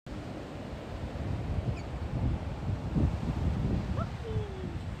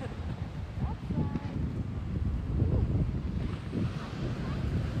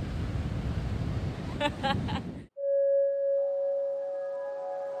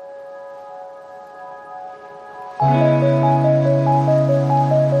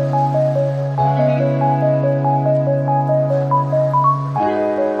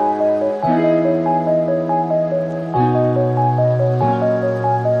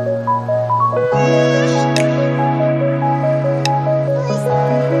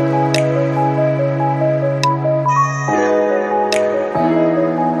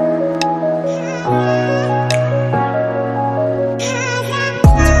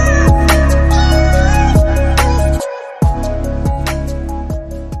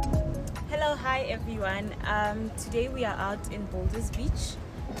Today we are out in Boulders Beach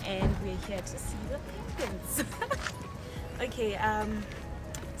and we're here to see the penguins. Okay,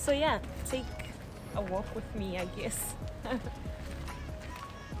 so yeah, take a walk with me, I guess.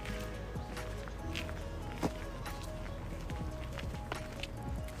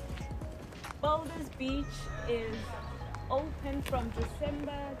 Boulders Beach is open from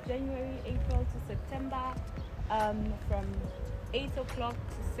December, January, April to September, from 8 o'clock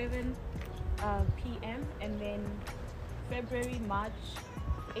to 7 p.m. and then February, March,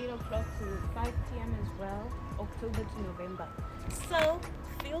 8 o'clock to 5 p.m. as well, October to November. So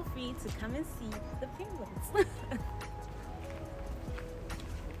feel free to come and see the penguins.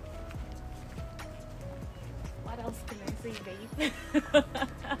 What else can I say, babe?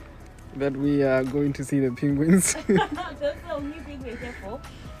 That we are going to see the penguins. That's the only thing we're here for.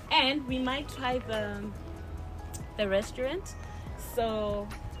 And we might try the restaurant. So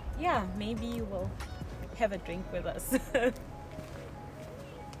yeah, maybe you will have a drink with us.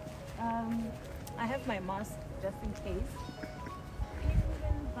 I have my mask just in case.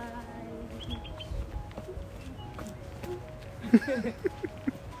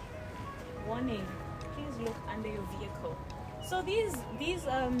 Warning, please look under your vehicle. So these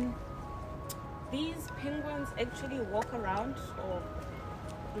penguins actually walk around or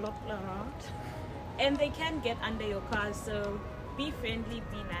block around, and they can get under your car, so be friendly,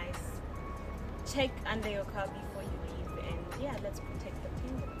 be nice, check under your car before you leave, and yeah, let's protect the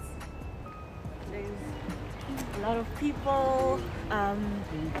penguins. There's a lot of people,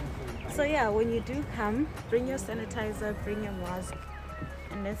 so yeah, when you do come, bring your sanitizer, bring your mask,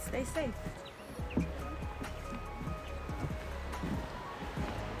 and let's stay safe.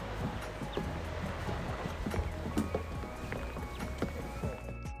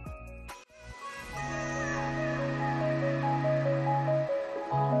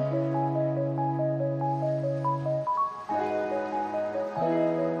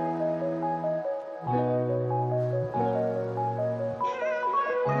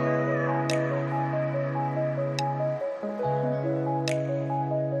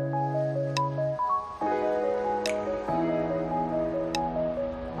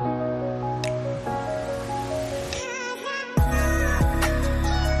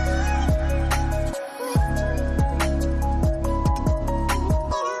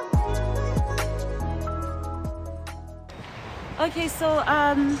 Okay, so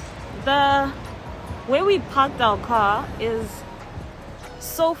where we parked our car is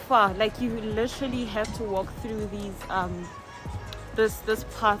so far, like you literally have to walk through these this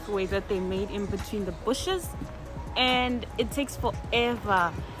pathway that they made in between the bushes, and it takes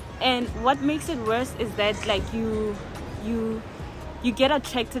forever. And what makes it worse is that like you get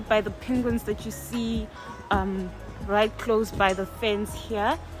attracted by the penguins that you see right close by the fence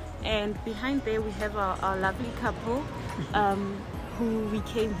here. And behind there we have our lovely couple who we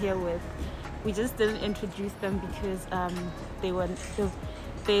came here with. We just didn't introduce them because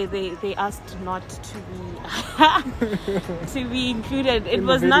they asked not to be to be included. It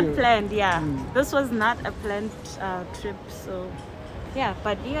was not planned. Yeah, this was not a planned trip. So yeah,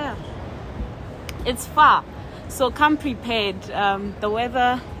 but yeah, it's far. So come prepared. The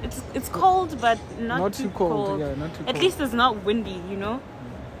weather, it's cold, but not too cold. Yeah, not too cold. At least it's not windy, you know.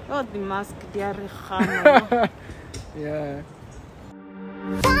 Oh, the mask, they are yeah.